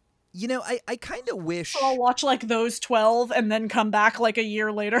 I kind of wish. So I'll watch like those 12 and then come back like a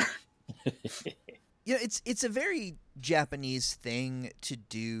year later. It's a very Japanese thing to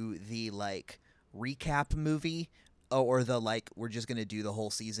do the like recap movie or the like we're just gonna do the whole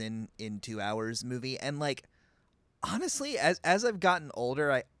season in 2 hours movie. And like honestly, as I've gotten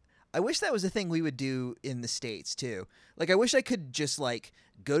older, I wish that was a thing we would do in the States too. Like I wish I could just like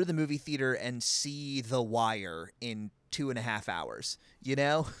go to the movie theater and see The Wire in 2.5 hours,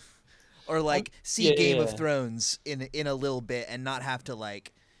 or like see Yeah, Game of yeah. Thrones in a little bit and not have to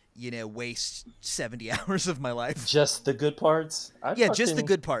like waste 70 hours of my life. Just the good parts. Yeah, just the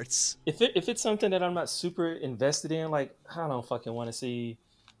good parts. If it's something that I'm not super invested in, like I don't fucking want to see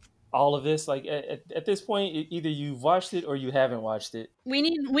all of this. Like at this point, either you've watched it or you haven't watched it. We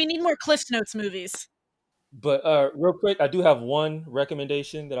need more Cliff Notes movies. But real quick, I do have one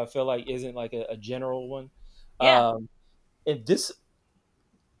recommendation that I feel like isn't like a general one. Yeah. And this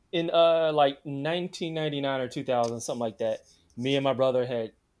in like 1999 or 2000, something like that. Me and my brother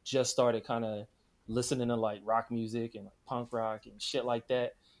had just started kind of listening to like rock music and like punk rock and shit like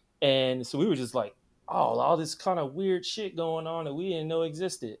that. And so we were just like, oh, all this kind of weird shit going on that we didn't know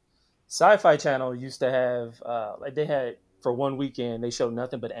existed. Sci-Fi Channel used to have like they had for one weekend they showed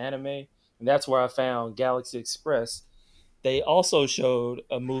nothing but anime, and that's where I found Galaxy Express. They also showed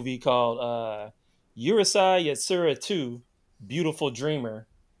a movie called Urusei Yatsura 2, Beautiful Dreamer,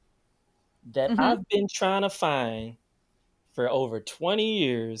 that Mhm. I've been trying to find for over 20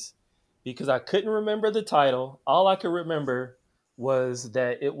 years because I couldn't remember the title. All I could remember was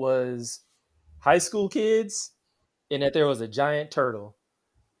that it was high school kids and that there was a giant turtle.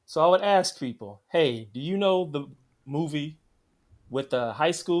 So I would ask people, hey, do you know the movie with the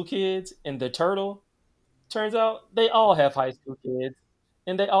high school kids and the turtle? Turns out they all have high school kids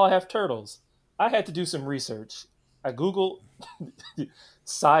and they all have turtles. I had to do some research. I Googled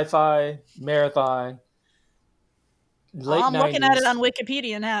sci fi marathon, Oh, late I'm looking at it 90s, on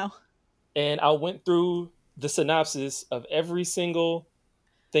Wikipedia now. and I went through the synopsis of every single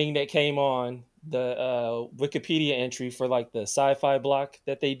thing that came on the Wikipedia entry for like the sci-fi block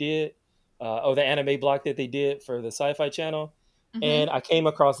that they did, or the anime block that they did for the Sci-Fi Channel, Hmm. and I came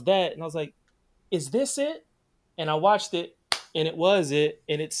across that, and I was like, "Is this it?" And I watched it, and it was it,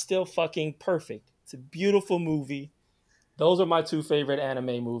 and it's still fucking perfect. It's a beautiful movie. Those are my two favorite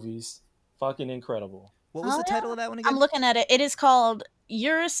anime movies. Fucking incredible. What was Oh the yeah, title of that one I'm again? looking at it. It is called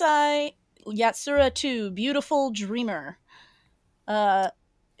Urusei Yatsura 2: Beautiful Dreamer. Uh,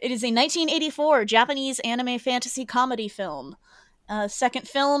 it is a 1984 Japanese anime fantasy comedy film. Second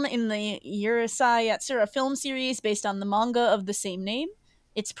film in the Urusei Yatsura film series based on the manga of the same name.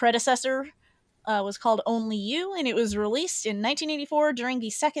 Its predecessor was called Only You, and it was released in 1984 during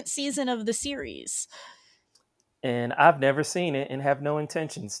the second season of the series. And I've never seen it and have no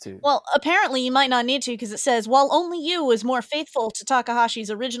intentions to. Well, apparently you might not need to because it says, while Only You was more faithful to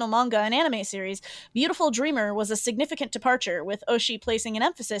Takahashi's original manga and anime series, Beautiful Dreamer was a significant departure, with Oshii placing an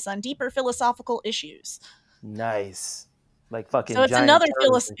emphasis on deeper philosophical issues. Nice. Like So fucking it's giant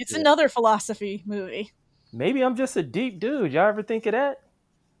turtles and it's shit. another philosophy movie. Maybe I'm just a deep dude. Y'all ever think of that?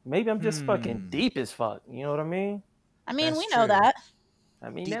 Maybe I'm just fucking Hmm. deep as fuck. You know what I mean? I mean, That's we know true. that. I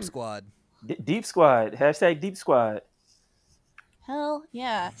mean Deep that Squad. Deep Squad. Hashtag Deep Squad. Hell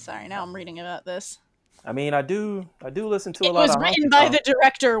yeah. Sorry, now I'm reading about this. I mean, I do listen to a It lot was of written honky by tonk. the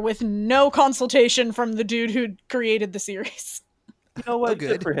director with no consultation from the dude who created the series. You know Oh, what?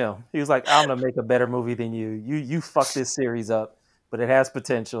 Good good. for him. He was like, I'm gonna make a better movie than you. You fuck this series up, but it has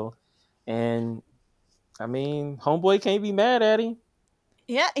potential. And I mean, homeboy can't be mad at him.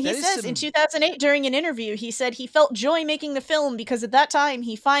 Yeah, he That is says in some. 2008 during an interview, he said he felt joy making the film because at that time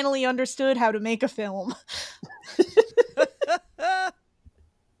he finally understood how to make a film.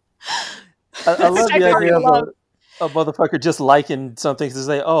 I That's Which love I the fucking idea of love. a motherfucker just liking something to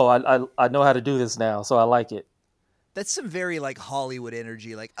say, oh, I know how to do this now, so I like it. That's some very like Hollywood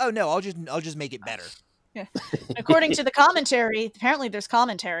energy. Like, oh no, I'll just make it better. Yeah. According to the commentary, apparently there's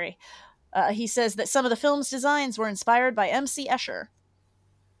commentary. He says that some of the film's designs were inspired by M.C. Escher.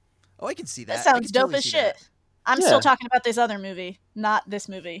 Oh, I can see That that. I sounds can dope totally as see shit. that. I'm still Yeah. talking about this other movie, not this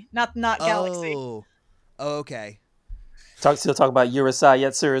movie, not Galaxy. Oh. Oh, okay. Still talk about Urusei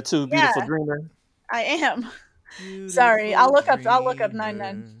Yatsura 2, Beautiful Yeah, Dreamer. I am. Sorry, Beautiful I'll look up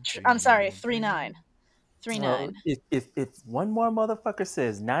 99. dreamer, I'm sorry, dream, 39. dream. 39. Well, if one more motherfucker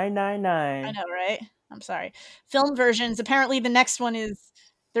says I 999, know, right? I'm sorry. Film versions. Apparently, the next one is.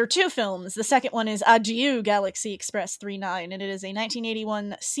 There are two films. The second one is Adieu Galaxy Express 39, and it is a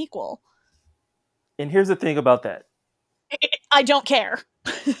 1981 sequel. and here's the thing about that. I don't care.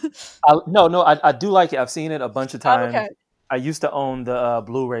 No, I do like it. I've seen it a bunch of Okay. times. I used to own the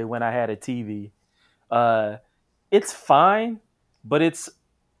Blu-ray when I had a TV. Uh, it's fine, but it's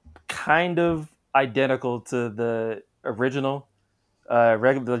kind of identical to the original,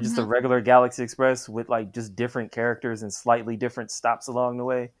 just a Mhm. regular Galaxy Express with like just different characters and slightly different stops along the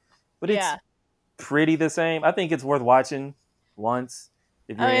way. But it's Yeah. pretty the same. I think it's worth watching once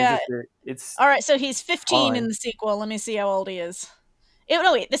if Oh, you're yeah. interested. It's All right, so he's 15 in fun. the sequel. Let me see how old he is.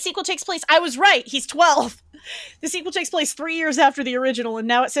 No, wait. The sequel takes place. I was right. He's 12. The sequel takes place 3 years after the original, and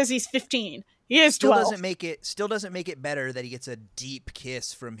now it says he's 15. He is Still 12. doesn't make it better that he gets a deep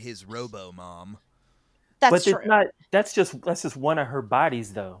kiss from his robo mom. That's But it's true. not. That's just one of her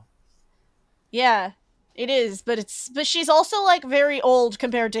bodies, though. Yeah, it is, but she's also like very old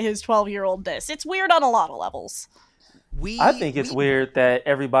compared to his 12-year-old. It's weird on a lot of levels. I We think it's we weird that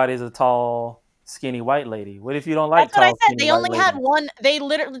everybody's a tall, skinny white lady. What if you don't like That's what I tall, said. skinny They white only had ladies? one. They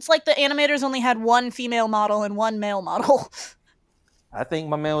literally. It's like the animators only had one female model and one male model. I think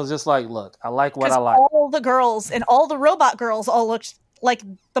my man was just like, look, I like what I Because like. all the girls and all the robot girls all looked like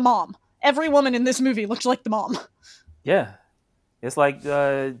the mom. Every woman in this movie looked like the mom. Yeah, it's like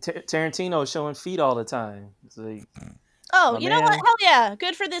Tarantino showing feet all the time. It's like, Oh, my you know what? man, Hell yeah.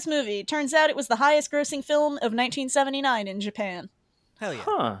 Good for this movie. Turns out it was the highest grossing film of 1979 in Japan. hell yeah.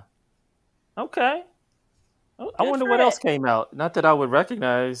 huh? Okay. I Good wonder for what it. else came out. Not that I would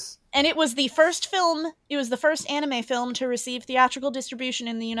recognize. And it was the first anime film to receive theatrical distribution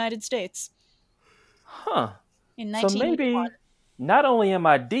in the United States Huh. in So 1981. maybe not only am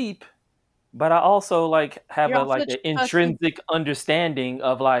I deep, but I also like have You're a also like an intrinsic understanding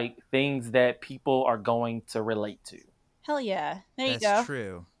of like things that people are going to relate to. hell yeah. There you That's go.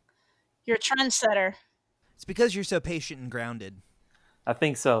 true. You're a trendsetter. It's because you're so patient and grounded. I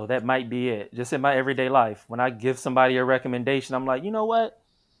think so. That might be it. Just in my everyday life, when I give somebody a recommendation, I'm like, you know what?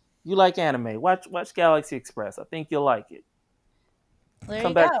 You like anime? Watch Galaxy Express. I think you'll like it. There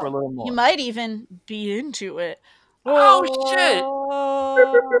Come you back go. for a little more. You might even be into it. Oh shit!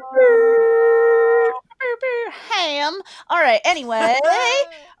 Ham. All right. Anyway,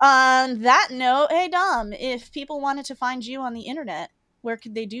 on that note, hey Dom, if people wanted to find you on the internet, where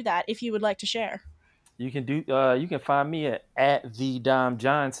could they do that? If you would like to share. You can do. You can find me at the Dom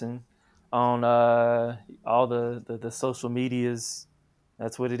Johnson on all the social medias.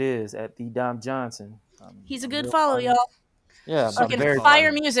 That's what it is, at the Dom Johnson. He's a I'm good real follow, funny. y'all. Yeah, I'm Fucking very fire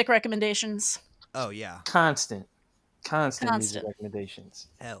funny. music recommendations. Oh yeah, Constant music Constant. recommendations.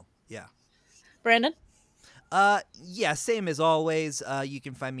 hell yeah. Brandon? Yeah, same as always. You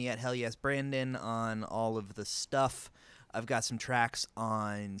can find me at Hell Yes Brandon on all of the stuff. I've got some tracks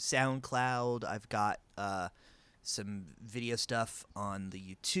on SoundCloud. I've got some video stuff on the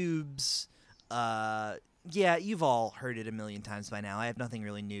YouTubes. Yeah, you've all heard it a million times by now. I have nothing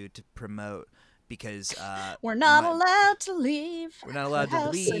really new to promote because We're not my- allowed to leave. We're not allowed the to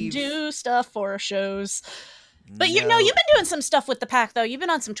house and leave. do stuff for doing But you know, No. you've been doing some stuff with the pack though. You've been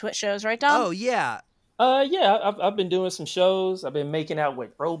on some Twitch shows, right, Dom? Oh yeah. Yeah, I've been doing some shows. I've been making out with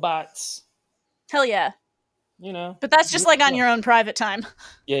robots. Hell yeah. You know. But that's just like on your own private time.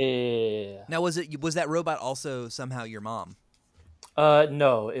 Yeah. Now was that robot also somehow your mom?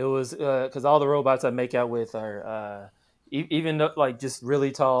 No, it was because all the robots I make out with are even though, like, just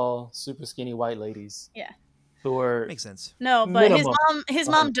really tall, super skinny white ladies. Yeah. Who are Makes sense. No, but Minimum. his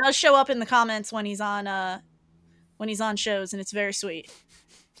mom does show up in the comments when he's on shows, and it's very sweet.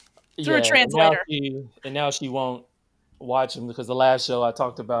 Through a translator. And now she won't watch them because the last show I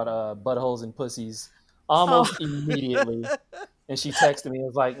talked about buttholes and pussies almost immediately, and she texted me and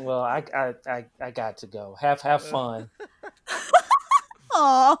was like, "Well, I got to go. Have fun."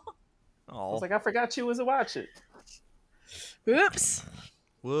 Aw. I was like, "I forgot you was a watch it." Oops.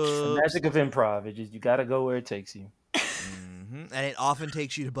 The Whoa. magic of improv. You got to go where it takes you. And it often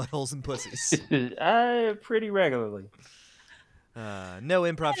takes you to buttholes and pussies. Pretty regularly. No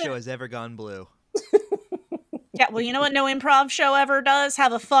improv show has ever gone blue. Yeah, well, you know what no improv show ever does?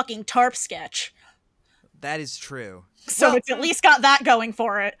 Have a fucking tarp sketch. That is true. So Well, it's at least got that going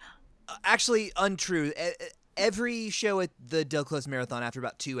for it. actually untrue. Every show at the Del Close Marathon after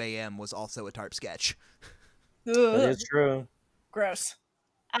about 2 a.m. was also a tarp sketch. That is true. Gross.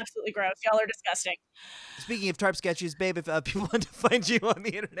 Absolutely gross. Y'all are disgusting. Speaking of tarp sketches, babe, if people want to find you on the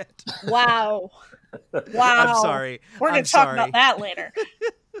internet. Wow. Wow. I'm sorry. We're going I'm to talk sorry. about that later.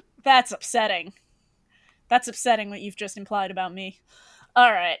 That's upsetting. That's upsetting what you've just implied about me. All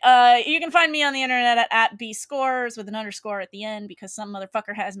right. You can find me on the internet at bscores with an underscore at the end because some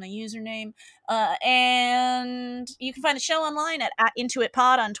motherfucker has my username. And you can find the show online at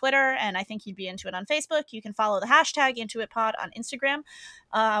IntuitPod on Twitter, and I think you'd be into it on Facebook. You can follow the hashtag IntuitPod on Instagram,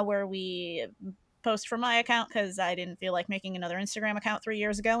 where we post from my account because I didn't feel like making another Instagram account 3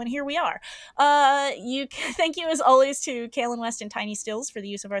 years ago, and here we are. Thank you as always to Kalen West and Tiny Stills for the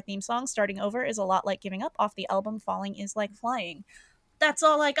use of our theme song. Starting Over is a lot like giving up off the album Falling is Like Flying. That's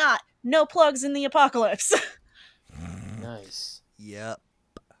all I got. No plugs in the apocalypse. Nice. Yep.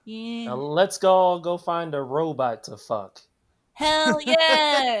 Yeah. Now let's go find a robot to fuck. Hell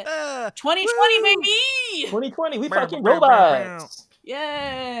yeah. 2020, Woo! baby. 2020, we Bow, fucking bow, bow, bow. robots.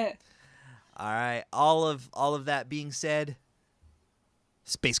 Yeah. All right. All of that being said,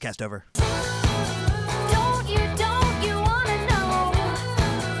 Spacecast over.